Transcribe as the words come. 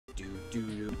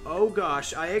Oh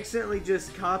gosh, I accidentally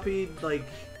just copied, like...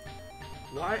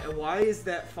 Why is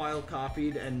that file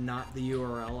copied and not the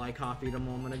URL I copied a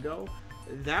moment ago?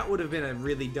 That would have been a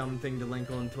really dumb thing to link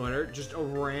on Twitter. Just a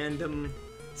random...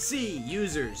 C.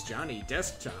 Users. Johnny.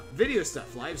 Desktop. Video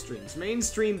stuff. Live streams.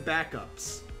 Mainstream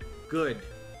backups. Good.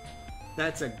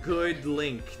 That's a good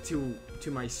link to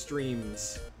my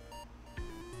streams.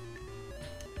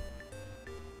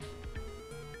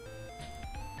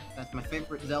 That's my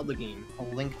favorite Zelda game. A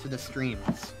link to the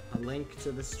streams. A link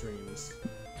to the streams.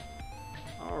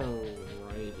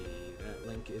 Alrighty. That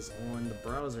link is on the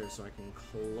browser, so I can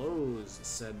close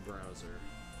said browser.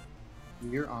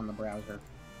 You're on the browser.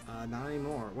 Not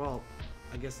anymore. Well,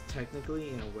 I guess technically,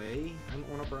 in a way, I'm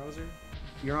on a browser.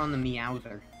 You're on the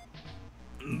Meowser.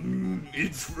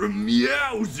 It's from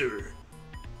Meowser!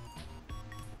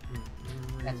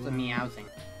 That's the meowsing.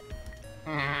 I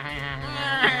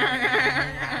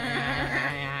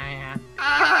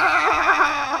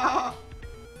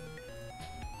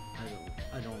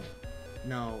don't.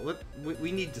 No,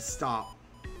 we need to stop.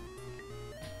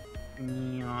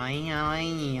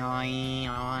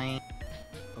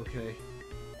 Okay.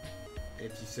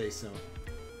 If you say so.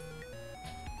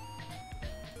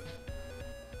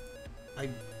 I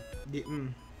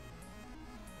didn't...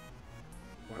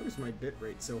 Why was my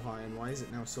bitrate so high and why is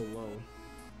it now so low?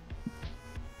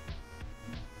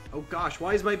 Oh gosh,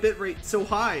 why is my bitrate so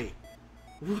high?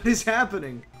 What is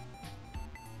happening?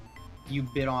 You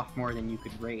bit off more than you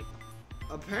could rate.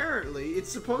 Apparently,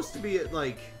 it's supposed to be at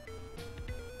like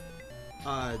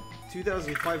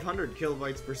 2,500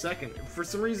 kilobytes per second. For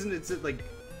some reason, it's at like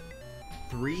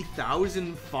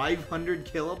 3,500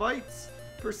 kilobytes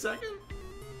per second?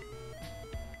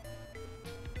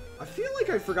 I feel like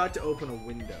I forgot to open a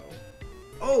window.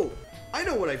 Oh, I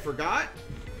know what I forgot.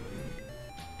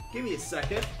 Give me a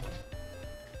second.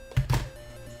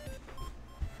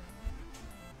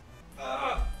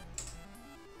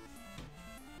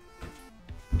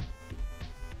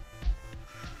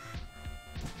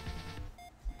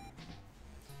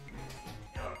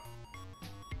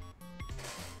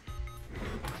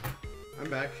 I'm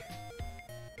back.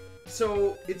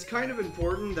 So, it's kind of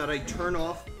important that I turn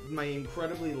off my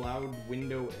incredibly loud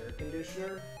window air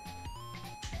conditioner.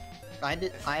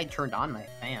 I turned on my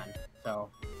fan, so...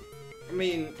 I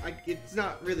mean, it's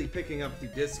not really picking up through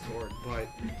Discord, but...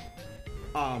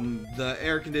 the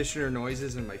air conditioner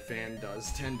noises and my fan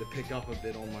does tend to pick up a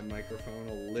bit on my microphone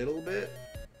a little bit.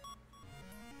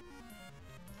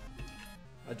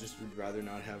 I just would rather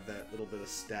not have that little bit of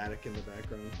static in the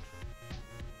background.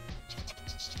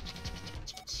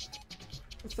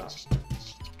 It's not.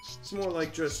 It's more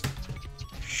like just...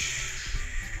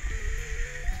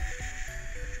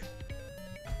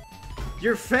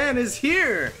 Your fan is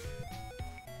here!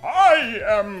 I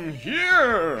am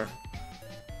here!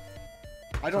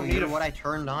 I don't need what I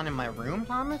turned on in my room,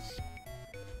 Thomas?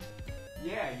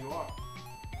 Yeah, you are.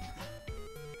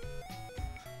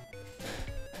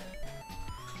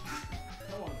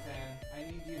 Come on, fan. I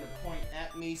need you to point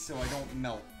at me so I don't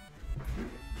melt.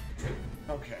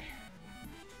 Okay.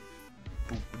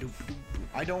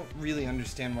 I don't really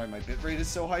understand why my bitrate is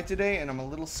so high today, and I'm a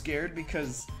little scared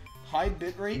because high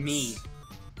bitrates... Me.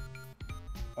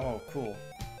 Oh, cool.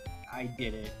 I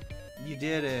did it. You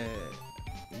did it.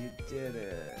 You did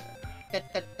it.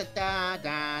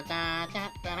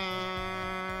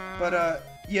 But,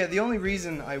 yeah, the only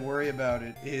reason I worry about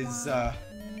it is, I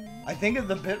think if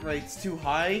the bitrate's too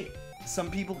high,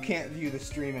 some people can't view the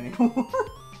stream anymore.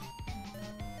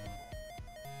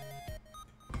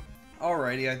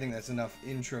 Alrighty, I think that's enough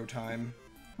intro time.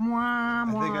 I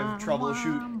think I've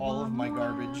troubleshoot all of my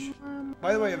garbage.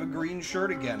 By the way, I have a green shirt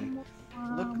again.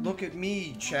 Look at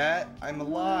me, chat. I'm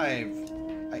alive.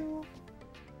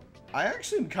 I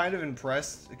actually am kind of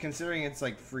impressed, considering it's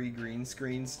like free green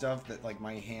screen stuff, that like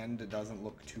my hand doesn't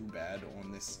look too bad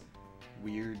on this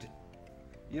weird...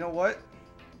 You know what?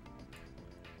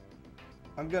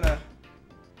 I'm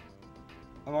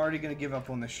already gonna give up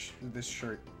on this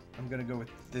shirt. I'm gonna go with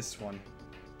this one.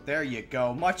 There you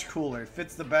go. Much cooler. It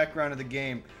fits the background of the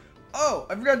game. Oh!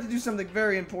 I forgot to do something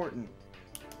very important.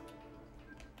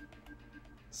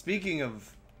 Speaking of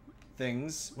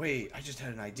things... Wait, I just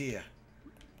had an idea.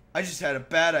 I just had a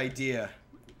bad idea.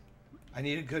 I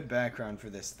need a good background for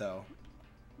this, though.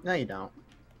 No, you don't.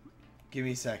 Give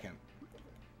me a second.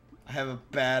 I have a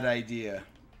bad idea.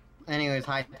 Anyways,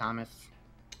 hi, Thomas.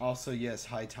 Also, yes,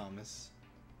 hi, Thomas.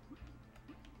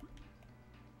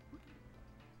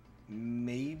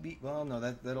 Maybe... Well, no,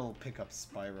 that'll pick up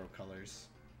Spyro colors.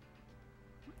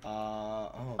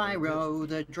 Oh, Spyro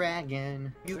the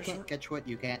dragon. You can't catch what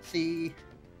you can't see.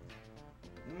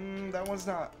 That one's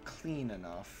not clean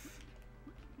enough.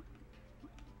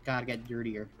 Gotta get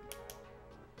dirtier.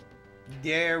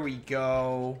 There we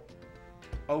go.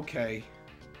 Okay.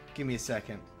 Give me a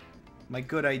second. My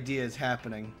good idea is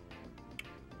happening.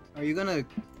 Are you gonna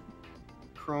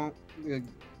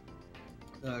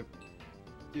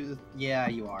do this? Yeah,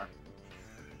 you are.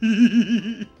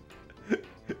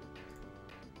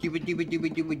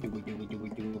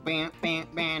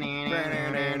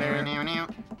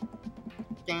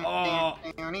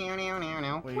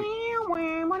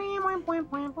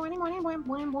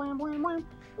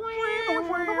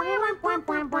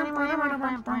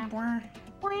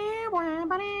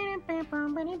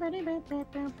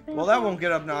 Well, that won't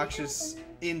get obnoxious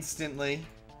instantly.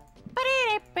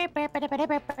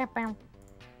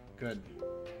 Good.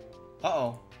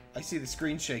 Uh-oh. I see the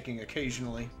screen shaking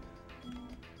occasionally.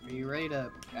 Are you ready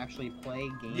to actually play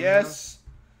games? Yes.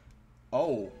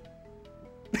 Oh.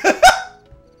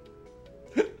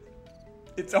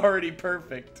 It's already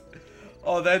perfect.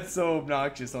 Oh, that's so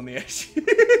obnoxious on the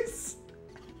edges.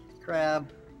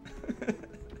 Crab.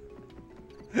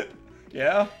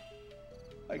 Yeah?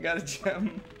 I got a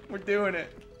gem. We're doing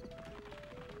it.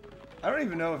 I don't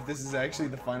even know if this is actually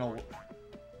the final...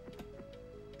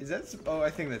 Is that... Oh, I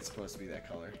think that's supposed to be that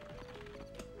color.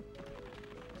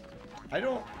 I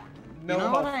don't know. You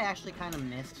know what I actually kind of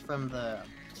missed from the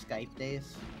Skype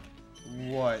days?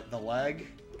 What? The lag?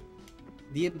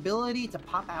 The ability to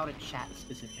pop out a chat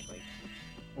specifically.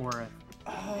 Or...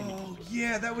 Oh,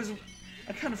 yeah, that was...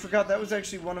 I kind of forgot. That was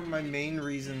actually one of my main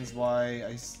reasons why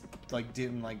I, like,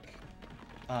 didn't like...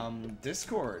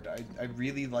 Discord. I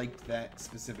really liked that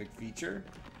specific feature.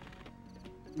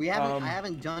 We haven't. I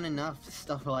haven't done enough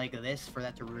stuff like this for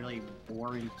that to really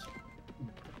warrant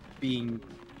being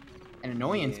an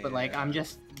annoyance. Yeah. But like, I'm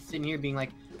just sitting here being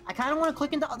like, I kind of want to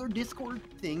click into other Discord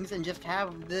things and just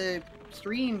have the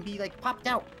stream be like popped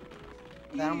out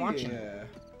that I'm watching.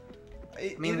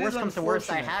 I mean, worst comes to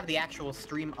worst, I have the actual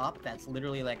stream up that's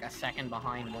literally like a second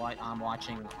behind what I'm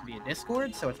watching via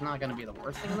Discord, so it's not going to be the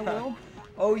worst thing in the world.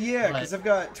 Oh yeah, because I've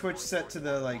got Twitch set to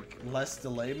the like less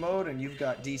delay mode, and you've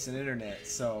got decent internet,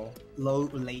 so low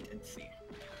latency,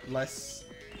 less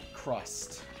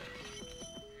crust.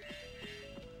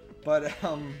 But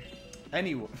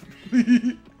anyway,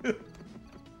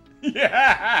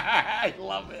 yeah, I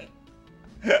love it.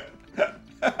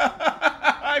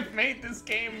 I've made this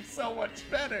game so much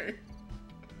better.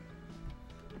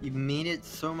 You've made it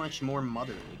so much more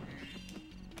motherly.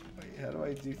 Wait, how do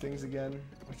I do things again?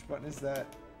 Which button is that?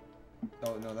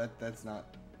 Oh no, that's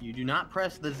not. You do not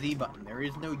press the Z button. There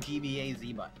is no GBA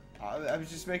Z button. I was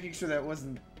just making sure that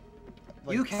wasn't.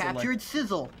 Like, you captured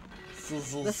Sizzle.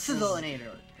 Sizzle. The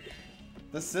Sizzleinator.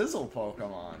 The Sizzle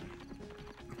Pokemon.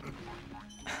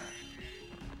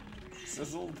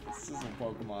 Sizzle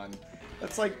Pokemon.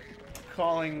 That's like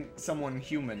calling someone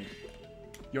human.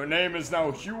 Your name is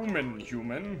now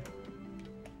human.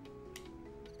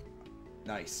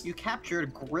 Nice. You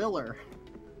captured Griller.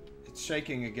 It's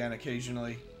shaking again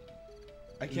occasionally.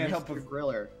 I can't help but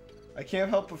Griller. I can't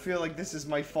help but feel like this is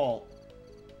my fault.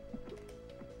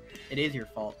 It is your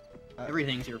fault.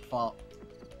 Everything's your fault.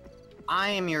 I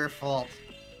am your fault.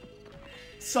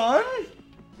 Son?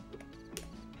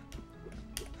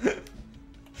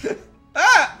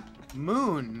 Ah!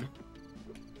 Moon.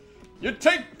 You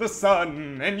take the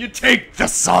sun, and you take the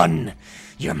sun.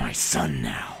 You're my son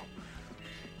now.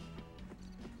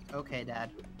 Okay,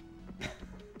 Dad.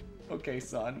 Okay,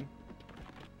 son.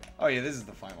 Oh yeah, this is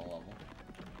the final level.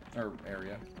 Or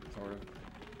area, sort of.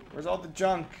 Where's all the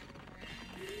junk?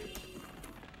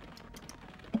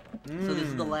 So this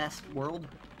is the last world?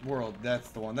 World, that's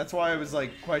the one. That's why I was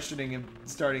like questioning if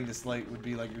starting this late would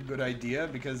be like a good idea,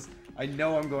 because I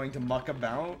know I'm going to muck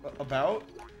about,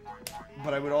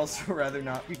 but I would also rather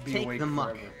not be awake forever. You take the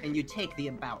muck, and you take the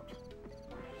about.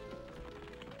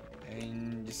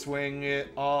 And you swing it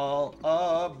all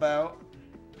about.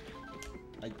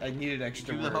 I needed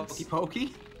extra words. Do the hokey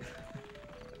pokey?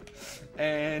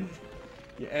 And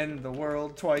you end the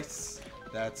world twice.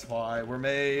 That's why we're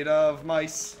made of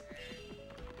mice.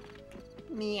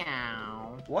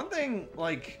 Meow. One thing,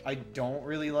 like, I don't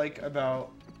really like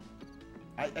about...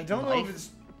 I don't know if it's...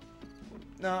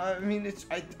 No, I mean, it's...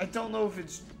 I don't know if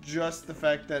it's just the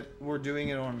fact that we're doing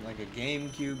it on, like, a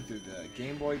GameCube through the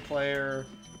Game Boy player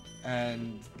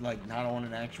and, like, not on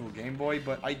an actual Game Boy,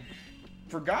 but I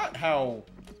forgot how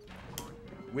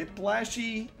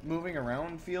whiplashy moving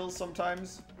around feels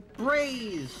sometimes.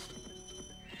 Braised!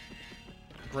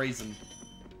 Brazen.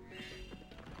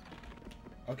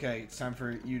 Okay, it's time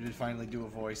for you to finally do a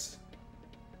voice.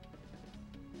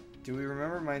 Do we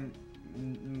remember my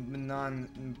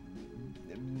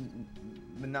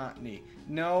monotony.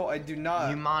 No, I do not.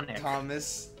 Mnemonic.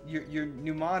 Thomas, your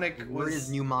mnemonic was. Where is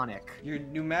mnemonic? Your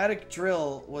pneumatic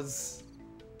drill was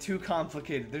too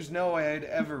complicated. There's no way I'd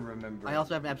ever remember. I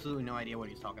also have absolutely no idea what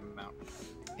he's talking about.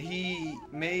 He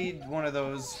made one of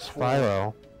those.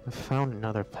 Spyro, I found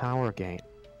another power gate.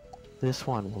 This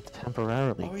one will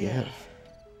temporarily give. Yeah.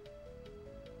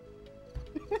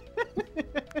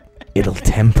 It'll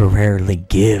temporarily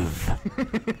give.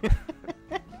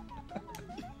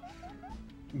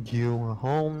 You a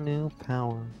whole new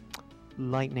power.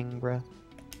 Lightning breath.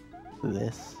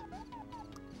 This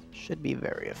should be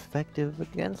very effective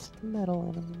against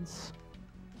metal enemies.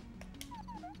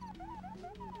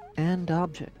 And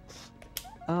objects.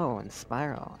 Oh, and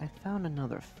Spyro, I found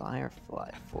another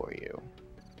firefly for you.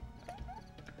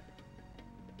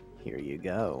 Here you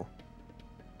go.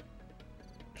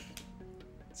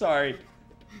 Sorry.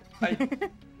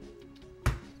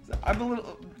 I'm a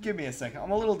little. Give me a second.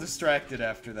 I'm a little distracted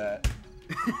after that.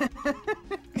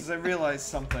 Because I realized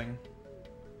something.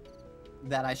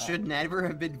 That I should never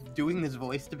have been doing this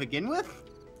voice to begin with?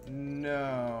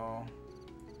 No.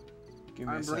 Give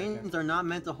me Our a second. brains are not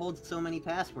meant to hold so many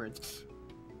passwords.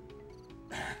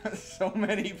 So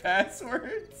many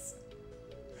passwords?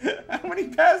 How many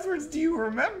passwords do you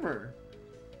remember?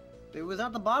 It was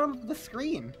at the bottom of the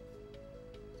screen.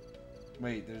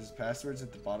 Wait, there's passwords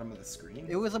at the bottom of the screen?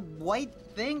 It was a white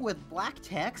thing with black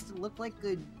text. It looked like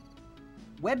a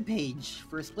web page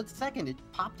for a split second. It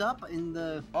popped up in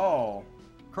the Oh.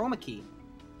 chroma key.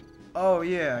 Oh,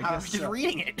 yeah, I I was guess just so.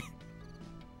 reading it.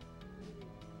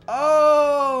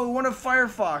 Oh, one of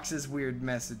Firefox's weird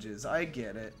messages. I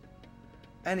get it.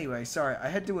 Anyway, sorry, I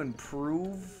had to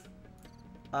improve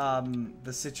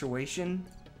the situation.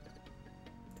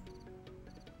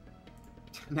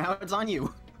 Now it's on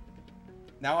you.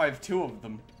 Now I have two of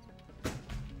them.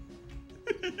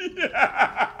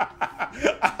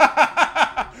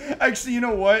 Actually, you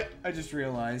know what? I just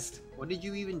realized. What did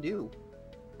you even do?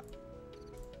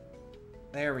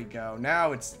 There we go.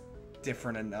 Now it's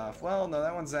different enough. Well, no,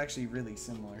 that one's actually really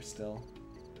similar still.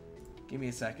 Give me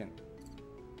a second.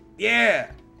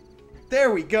 Yeah!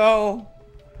 There we go!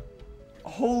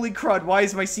 Holy crud, why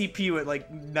is my CPU at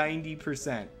like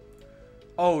 90%?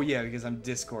 Oh yeah, because I'm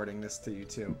discording this to you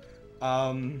too.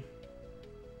 So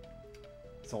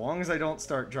long as I don't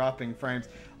start dropping frames,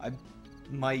 I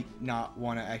might not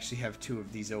want to actually have two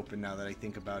of these open now that I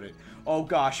think about it. Oh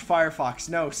gosh, Firefox,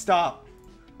 no, stop!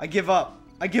 I give up!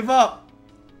 I give up!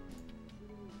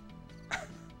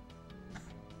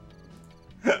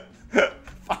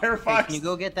 Firefox! Hey, can you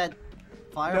go get that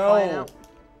Firefly No! out?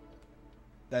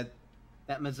 That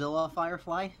That Mozilla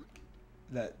Firefly?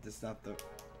 that's not the...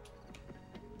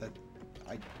 That...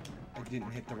 I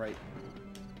didn't hit the right...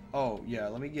 Oh, yeah,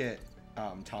 let me get,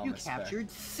 Thomas You back. captured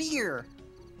Seer!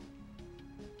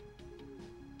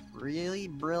 Really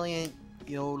brilliant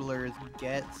yodelers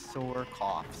get sore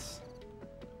coughs.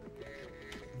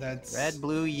 That's... Red,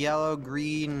 blue, yellow,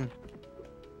 green.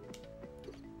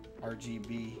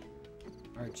 RGB.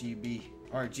 RGB.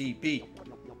 RGB.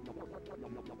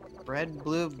 Red,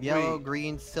 blue, yellow, Wait.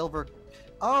 green, silver.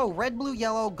 Oh, red, blue,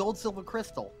 yellow, gold, silver,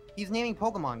 crystal. He's naming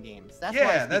Pokemon games. That's why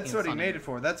Yeah, I'm that's speaking what he funny. made it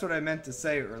for. That's what I meant to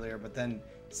say earlier, but then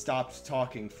stopped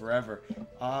talking forever.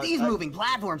 These moving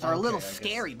platforms are a little Okay, I guess.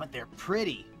 scary, but they're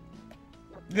pretty.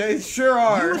 They sure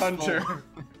are, Useful. Hunter.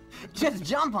 Just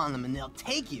jump on them and they'll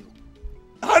take you.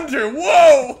 Hunter,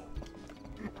 whoa!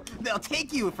 They'll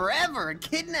take you forever and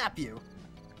kidnap you.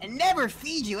 And never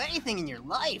feed you anything in your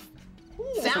life.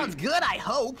 Sounds good, I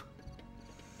hope.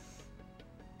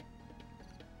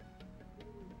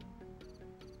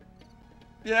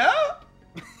 Yeah?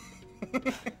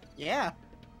 Yeah.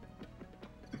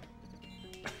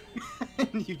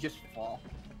 You just fall.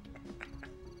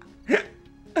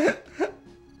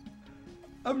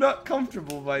 I'm not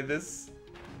comfortable by this.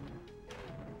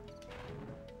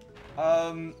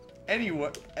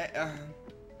 Anyway.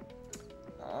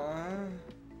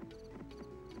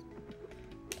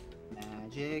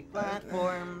 Magic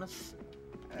platforms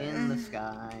in the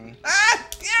sky. Ah!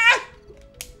 Ah!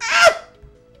 Ah!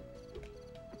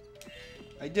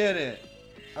 I did it.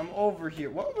 I'm over here.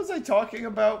 What was I talking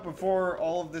about before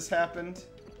all of this happened?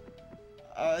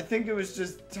 I think it was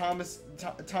just Thomas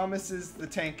is the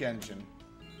tank engine.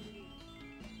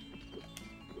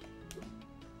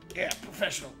 Yeah,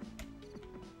 professional.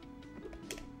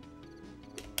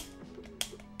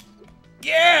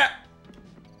 Yeah!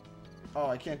 Oh,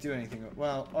 I can't do anything.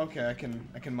 Well, okay, I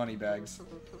can money bags.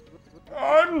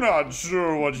 I'm not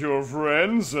sure what your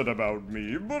friend said about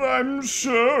me, but I'm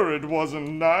sure it wasn't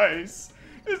nice.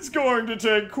 It's going to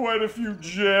take quite a few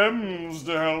gems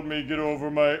to help me get over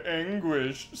my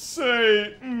anguish.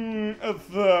 Say,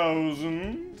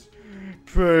 1,000.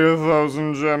 Pay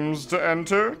 1,000 gems to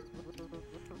enter.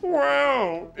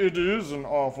 Well, it is an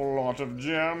awful lot of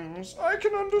gems. I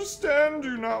can understand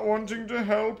you not wanting to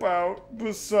help out.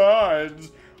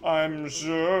 Besides, I'm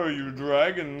sure you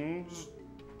dragons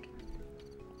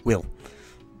Will.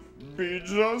 be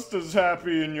just as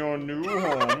happy in your new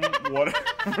home,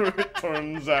 whatever it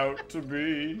turns out to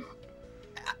be.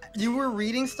 You were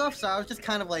reading stuff, so I was just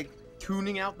kind of like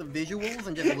tuning out the visuals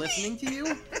and just listening to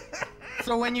you.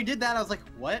 So when you did that, I was like,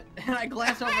 what? And I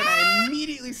glanced over and I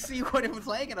immediately see what it was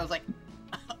like, and I was like,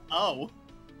 oh.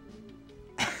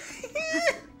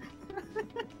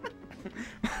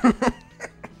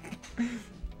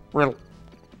 Will.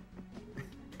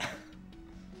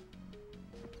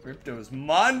 Crypto's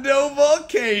Mondo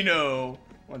Volcano.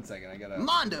 1 second, I gotta.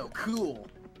 Mondo, cool.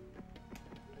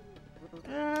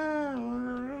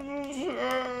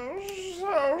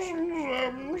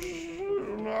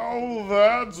 Now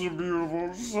that's a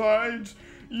beautiful sight.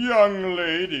 Young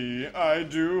lady, I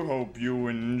do hope you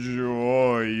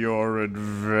enjoy your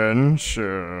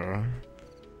adventure.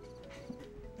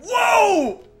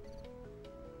 Whoa!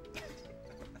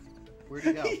 Where'd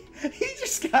he go? He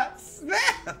just got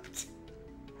snapped.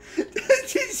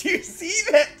 Did you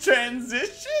see that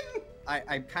transition?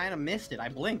 I kind of missed it. I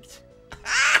blinked.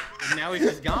 And now he's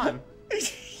just gone.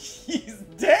 He's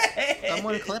dead.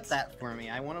 Someone clip that for me.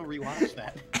 I want to rewatch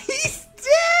that. He's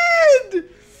dead.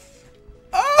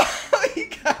 Oh, he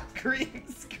got green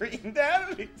screened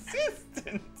out of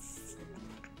existence.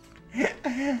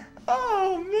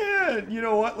 Oh man. You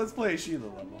know what? Let's play a Sheila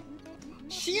level.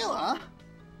 Sheila?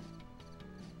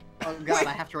 Oh god,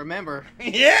 I have to remember.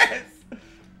 Yes.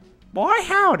 Boy,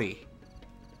 howdy.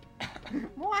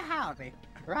 Boy, howdy.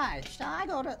 Right, shall I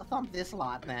go to thump this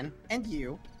lot then? And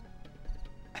you?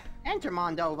 Enter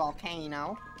Mondo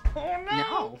Volcano. Oh no.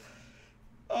 No.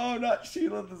 Oh, not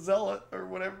Sheila the Zealot or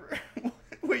whatever.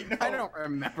 Wait, no. I don't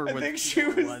remember I what think she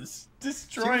Sheila was She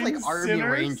destroying was like Army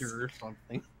sinners. Ranger or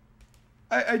something.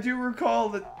 I do recall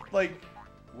that, like,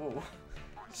 whoa,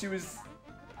 she was.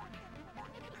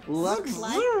 Looks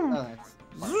like. Oh, that's...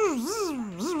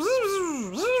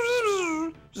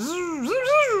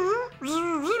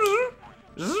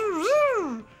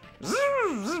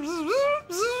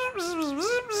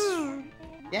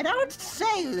 Yeah, don't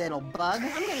say, little bug.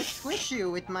 I'm gonna squish you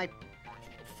with my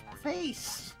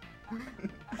face.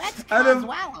 That's Out of-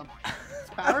 Coswallop.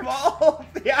 Out of all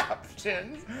the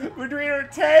options between her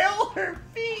tail, her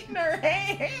feet, and her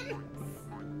hands,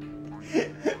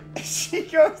 she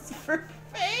goes for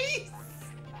face.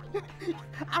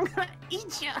 I'm gonna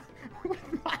eat you with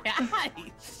my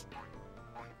eyes.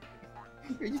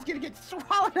 You're just gonna get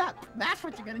swallowed up. That's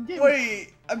what you're gonna do.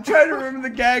 Wait, I'm trying to remember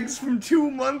the gags from 2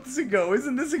 months ago.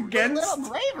 Isn't this With against? little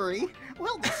bravery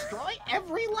will destroy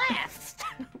every last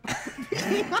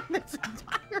being on this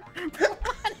entire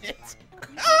planet.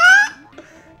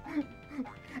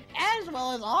 As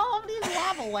well as all of these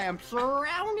lava lamps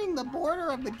surrounding the border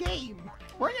of the game.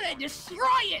 We're gonna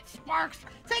destroy it, Sparks,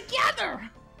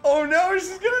 together! Oh no,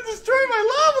 she's gonna destroy my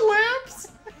lava lamps!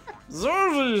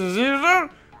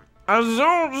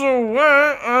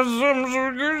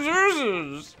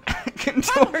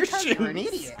 Because you're an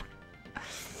idiot.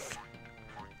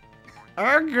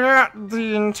 I got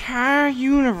the entire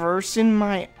universe in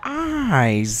my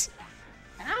eyes.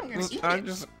 And I'm gonna eat I it.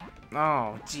 just...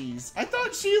 Oh, jeez. I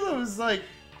thought Sheila was like...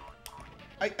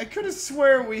 I could have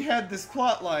swear we had this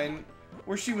plot line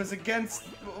where she was against...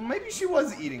 Well, maybe she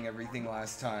was eating everything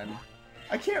last time.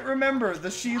 I can't remember the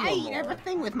Sheila I eat lore.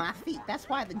 everything with my feet. That's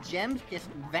why the gems just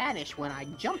vanish when I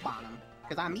jump on them.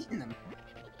 Because I'm eating them.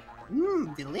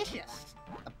 Mmm, delicious.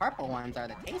 The purple ones are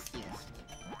the tastiest.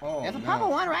 Oh, There's a no. purple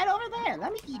one right over there.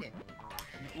 Let me eat it.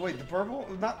 Wait, the purple?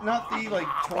 Not the, like,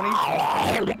 20...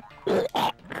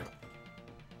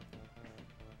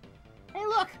 Hey,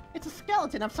 look! It's a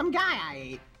skeleton of some guy I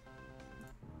ate.